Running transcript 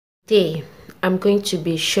Today I'm going to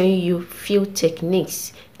be showing you few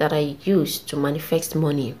techniques that I use to manifest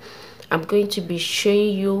money. I'm going to be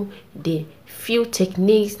showing you the few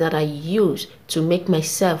techniques that I use to make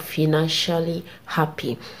myself financially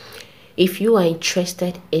happy. If you are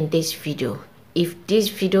interested in this video, if this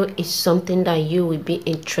video is something that you will be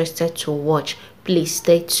interested to watch, please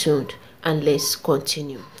stay tuned and let's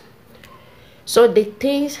continue. So the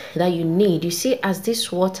things that you need, you see, as this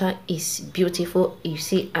water is beautiful, you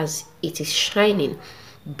see as it is shining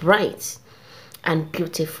bright and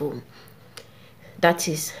beautiful, that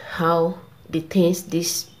is how the things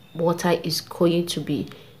this water is going to be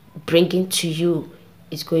bringing to you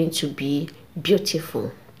is going to be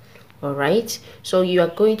beautiful. All right, so you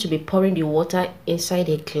are going to be pouring the water inside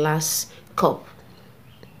a glass cup.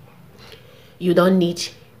 You don't need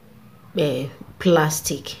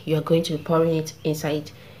plastic. You are going to be pouring it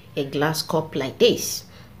inside a glass cup like this,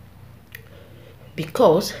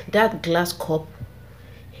 because that glass cup,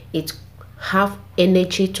 it have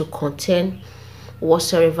energy to contain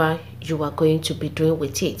whatsoever you are going to be doing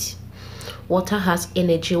with it. Water has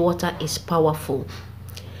energy. Water is powerful.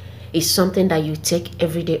 It's something that you take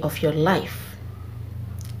every day of your life.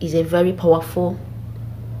 It's a very powerful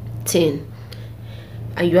thing,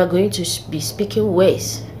 and you are going to be speaking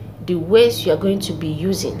words. The ways you are going to be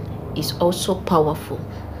using is also powerful.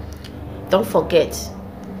 Don't forget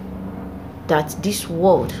that this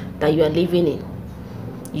world that you are living in,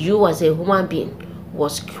 you as a human being,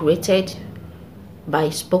 was created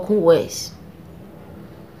by spoken words.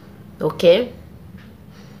 Okay?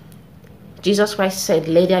 Jesus Christ said,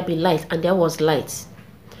 "Let there be light," and there was light.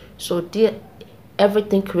 So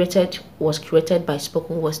everything created was created by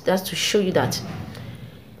spoken words. That's to show you that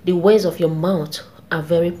the words of your mouth are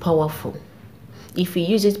very powerful. If you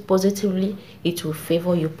use it positively, it will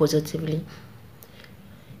favor you positively.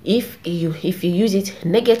 If you use it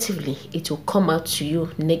negatively, it will come out to you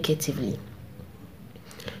negatively.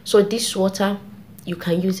 So this water, you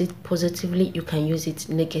can use it positively, you can use it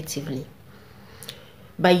negatively.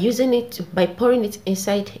 By using it, by pouring it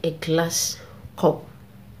inside a glass cup,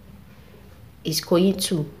 it's going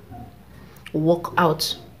to work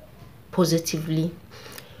out positively.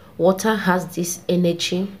 Water has this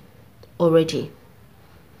energy already.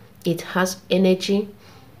 It has energy.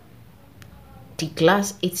 The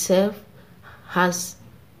glass itself has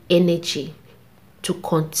energy to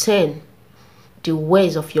contain the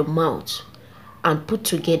words of your mouth and put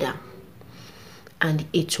together, and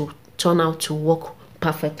it will turn out to work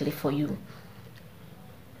perfectly for you.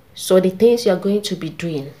 So the things you are going to be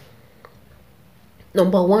doing,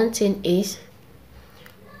 number one thing is,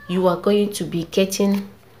 you are going to be getting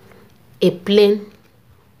a plain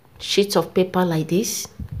sheet of paper like this,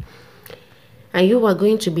 and you are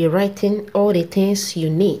going to be writing all the things you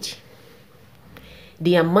need,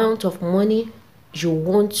 the amount of money you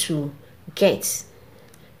want to get.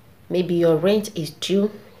 Maybe your rent is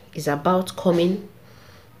due, is about coming,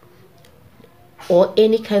 or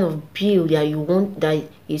any kind of bill that you want that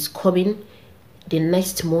is coming the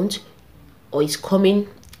next month, or is coming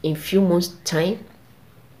in few months time.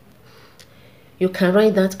 You can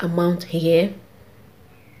write that amount here.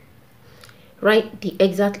 Write the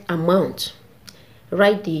exact amount.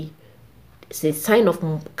 Write the sign of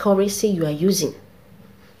currency you are using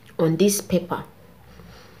on this paper.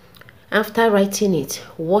 After writing it,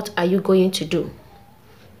 what are you going to do?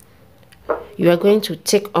 You are going to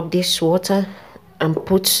take up this water and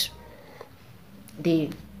put the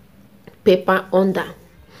paper under.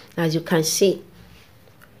 As you can see,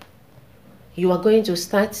 you are going to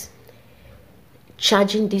start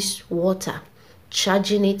charging this water,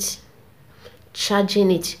 charging it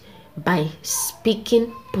by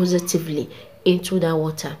speaking positively into that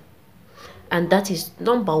water. And that is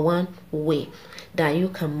number one way that you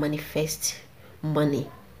can manifest money.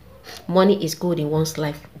 Money is good in one's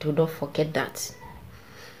life. Do not forget that.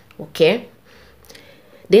 Okay?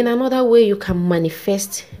 Then another way you can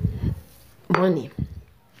manifest money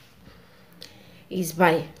is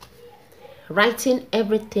by writing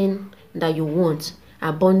everything that you want: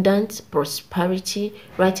 abundance, prosperity,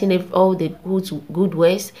 writing all the good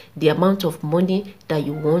ways, the amount of money that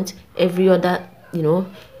you want, every other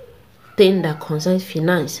thing that concerns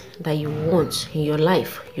finance that you want in your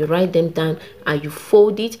life. You write them down and you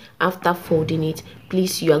fold it. After folding it,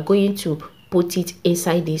 please, you are going to put it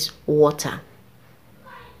inside this water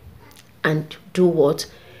and do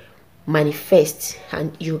what? Manifest.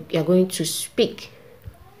 And you are going to speak,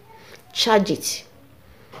 charge it.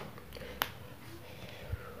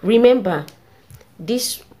 Remember,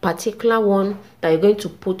 this particular one that you're going to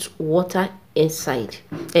put water inside,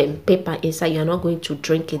 paper inside. You're not going to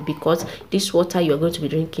drink it, because this water you're going to be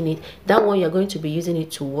drinking it, that one you're going to be using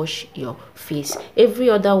it to wash your face. Every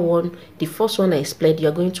other one, the first one I explained,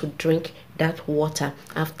 you're going to drink that water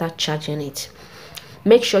after charging it.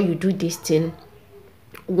 Make sure you do this thing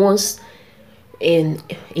once in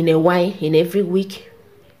a while, in every week,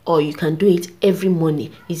 or you can do it every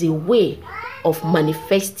morning. It's a way of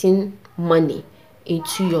manifesting money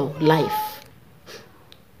into your life.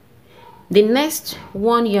 The next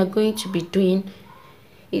one you're going to be doing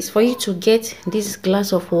is for you to get this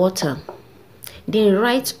glass of water. Then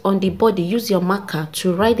write on the body, use your marker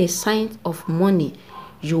to write a sign of money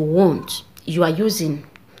you are using.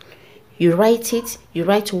 You write it, you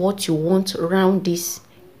write what you want around this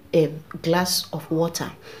glass of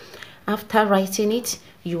water. After writing it,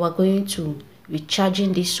 you are going to be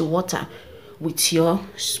charging this water with your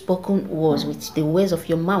spoken words, with the words of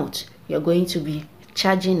your mouth. You're going to be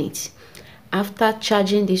charging it. After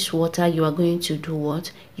charging this water, you are going to do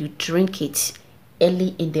what? You drink it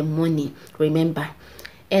early in the morning. Remember,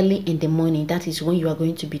 early in the morning, that is when you are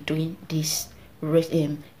going to be doing these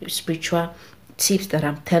spiritual tips that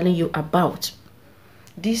I'm telling you about.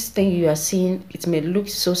 This thing you are seeing, it may look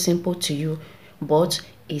so simple to you, but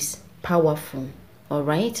it's powerful. All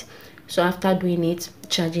right, so after doing it,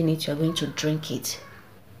 charging it, you're going to drink it.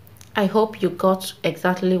 I hope you got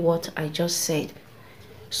exactly what I just said.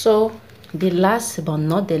 So the last but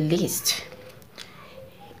not the least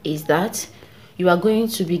is that you are going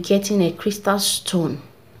to be getting a crystal stone.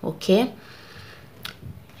 Okay,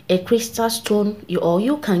 a crystal stone, or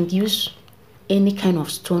you can use any kind of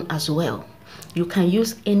stone as well. You can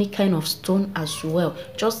use any kind of stone as well,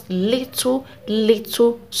 just little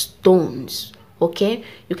stones. Okay,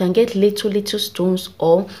 you can get little stones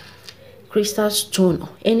or crystal stone,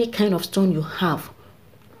 any kind of stone you have.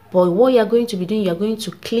 But what you're going to be doing, you're going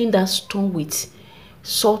to clean that stone with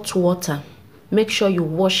salt water. Make sure you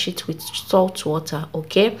wash it with salt water,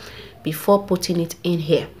 okay, before putting it in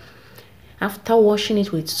here. After washing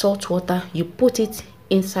it with salt water, you put it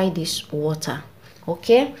inside this water,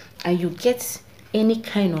 okay, and you get any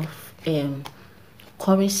kind of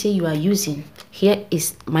currency you are using. Here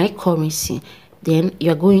is my currency. Then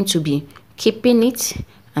you're going to be keeping it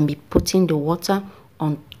and be putting the water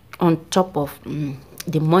on top of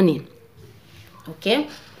the money, okay,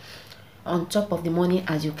 on top of the money,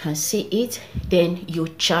 as you can see it. Then you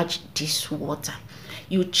charge this water.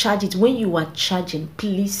 You charge it. When you are charging,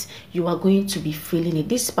 please, you are going to be feeling it.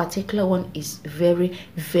 This particular one is very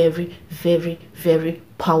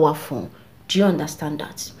powerful. Do you understand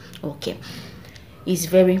that? Okay, it's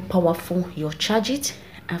very powerful. You charge it.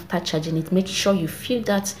 After charging it, make sure you feel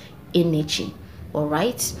that energy. All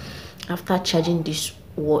right, after charging this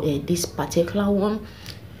particular one,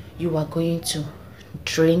 you are going to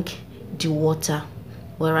drink the water.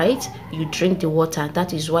 All right, you drink the water.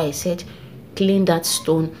 That is why I said clean that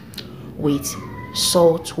stone with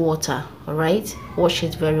salt water. All right, wash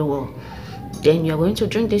it very well. Then you are going to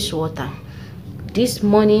drink this water. This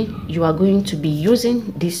money, you are going to be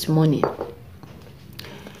using this money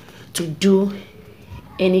to do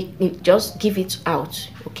anything. Just give it out,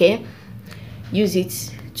 okay? Use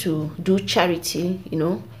it to do charity, you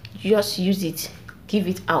know. Just use it, give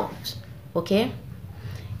it out, okay?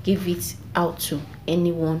 Give it out to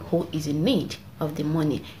anyone who is in need of the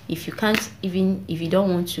money. If you can't, even if you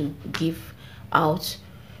don't want to give out,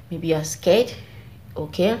 maybe you're scared,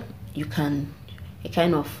 okay, you can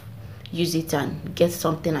kind of use it and get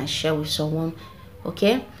something and share with someone,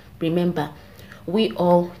 okay? Remember, we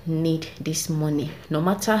all need this money. No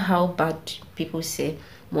matter how bad people say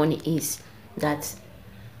money is, that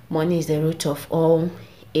money is the root of all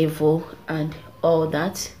evil and all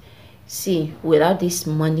that. See, without this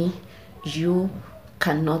money, you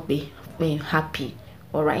cannot be happy.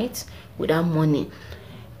 All right, without money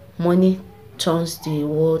turns the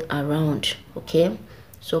world around, okay?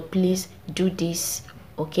 So please do this,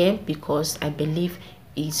 okay, because I believe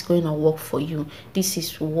it's going to work for you. This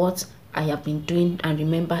is what I have been doing, and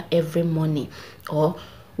remember, every morning, or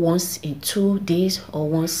once in 2 days, or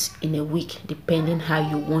once in a week, depending how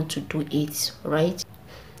you want to do it, right?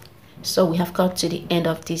 So we have come to the end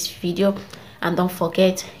of this video, and don't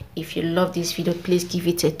forget, if you love this video, please give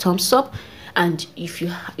it a thumbs up. And if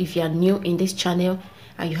you are new in this channel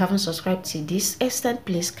and you haven't subscribed to this extent,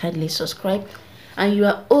 please kindly subscribe. And you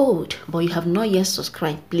are old but you have not yet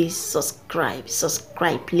subscribed, please subscribe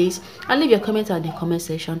please, and leave your comment in the comment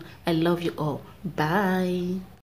section. I love you all. Bye.